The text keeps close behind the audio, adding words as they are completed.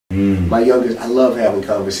My youngest, I love having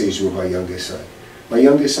conversations with my youngest son. My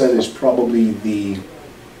youngest son is probably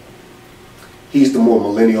he's the more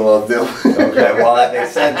millennial of them. Okay, well that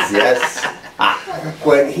makes sense, yes.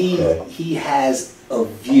 But he has a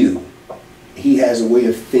view. He has a way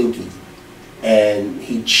of thinking. And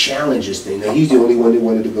he challenges things. Now, he's the only one that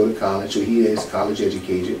wanted to go to college, so he is college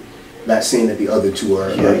educated. Not saying that the other two are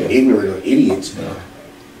ignorant or idiots,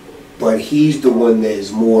 but he's the one that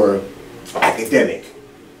is more academic.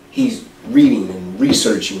 He's reading and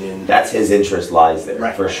researching, and that's his interest lies there,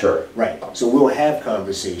 right, for sure. Right. So we'll have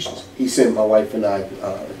conversations. He sent my wife and I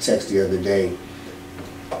a text the other day.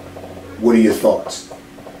 What are your thoughts?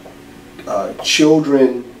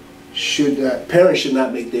 Parents should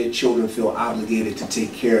not make their children feel obligated to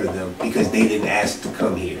take care of them because they didn't ask to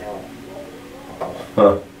come here.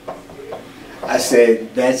 Huh. I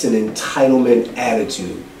said, that's an entitlement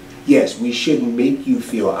attitude. Yes, we shouldn't make you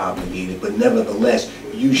feel obligated, but nevertheless,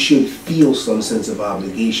 you should feel some sense of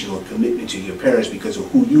obligation or commitment to your parents because of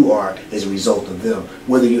who you are as a result of them,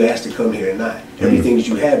 whether you asked to come here or not. Everything that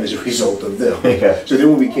you have is a result of them. So then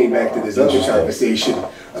when we came back to this other conversation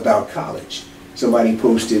about college, somebody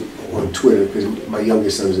posted on Twitter, because my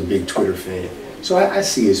youngest son is a big Twitter fan, so I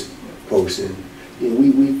see his posts, and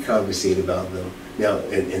we conversate about them. Now,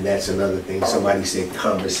 and that's another thing. Somebody said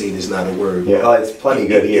conversate is not a word. Yeah, oh, it's plenty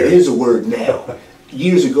good here. It is a word now.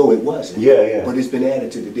 Years ago it wasn't. Yeah. But it's been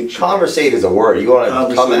added to the dictionary. Conversate is a word. You want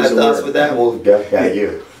to come at us with that? We'll get at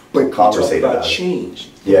you. But conversate about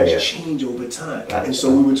change. Change over time. And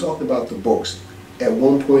so we were talking about the books. At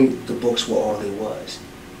one point, the books were all there was.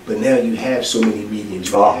 But now you have so many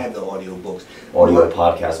mediums. You have the audio books. Audio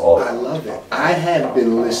podcasts, all of I them. love it. I have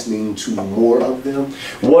been listening to more of them.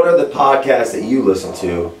 What are the podcasts that you listen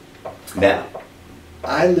to now?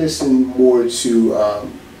 I listen more to,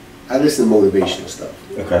 I listen to motivational stuff.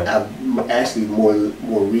 Okay. I've actually more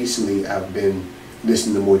recently I've been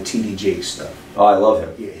listening to more TD stuff. Oh, I love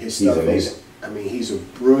him. Yeah, his He's stuff amazing. He's a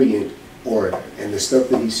brilliant orator, and the stuff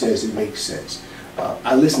that he says, it makes sense.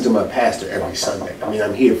 I listen to my pastor every Sunday.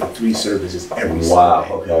 I'm here for 3 services every Sunday.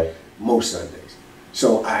 Wow, okay. Most Sundays.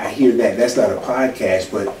 So I hear that. That's not a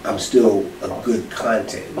podcast, but I'm still a good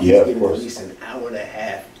content. He's giving at least an hour and a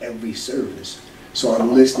half every service. So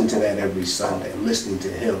I'm listening to that every Sunday. I'm listening to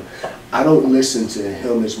him. I don't listen to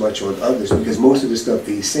him as much on others because most of the stuff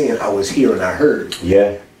that he's saying, I was here and I heard.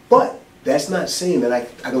 Yeah. But that's not saying that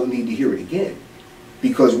I don't need to hear it again.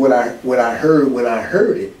 Because what I heard when I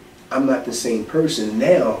heard it, I'm not the same person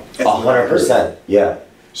now as when I heard it. 100%. Yeah.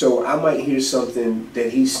 So I might hear something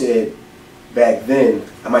that he said back then,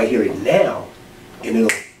 I might hear it now, and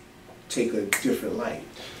it'll take a different light.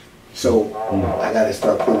 So I gotta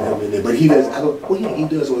start putting him in there. But he does. He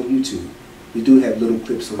does on YouTube. We do have little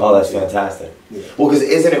clips on YouTube. Oh, that's fantastic. Yeah. Well, because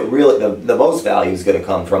isn't it really the most value is going to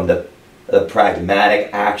come from the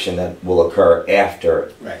pragmatic action that will occur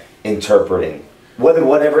after interpreting,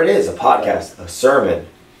 whatever it is, a podcast, a sermon,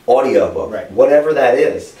 audiobook, whatever that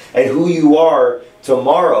is, and who you are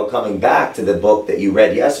tomorrow coming back to the book that you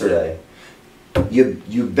read yesterday.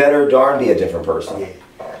 You better darn be a different person. Yeah.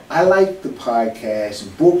 I like the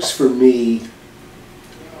podcast. Books for me,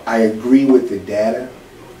 I agree with the data.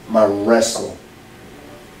 My wrestle.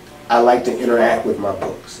 I like to interact with my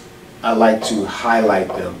books. I like to highlight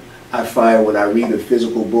them. I find when I read a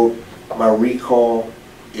physical book, my recall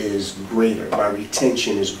is greater. My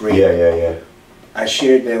retention is greater. Yeah. I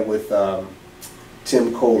shared that with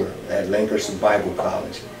Tim Kohler at Lancaster Bible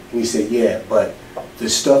College. And he said, yeah, but the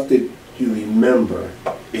stuff that you remember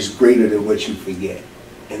is greater than what you forget.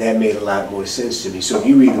 And that made a lot more sense to me. So if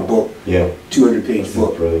you read a book, 200-page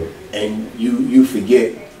book, and you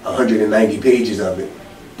forget 190 pages of it,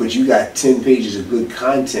 but you got 10 pages of good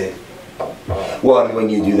content. Well, I mean, when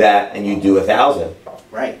you do that and you do 1,000,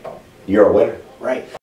 right, you're a winner. Right.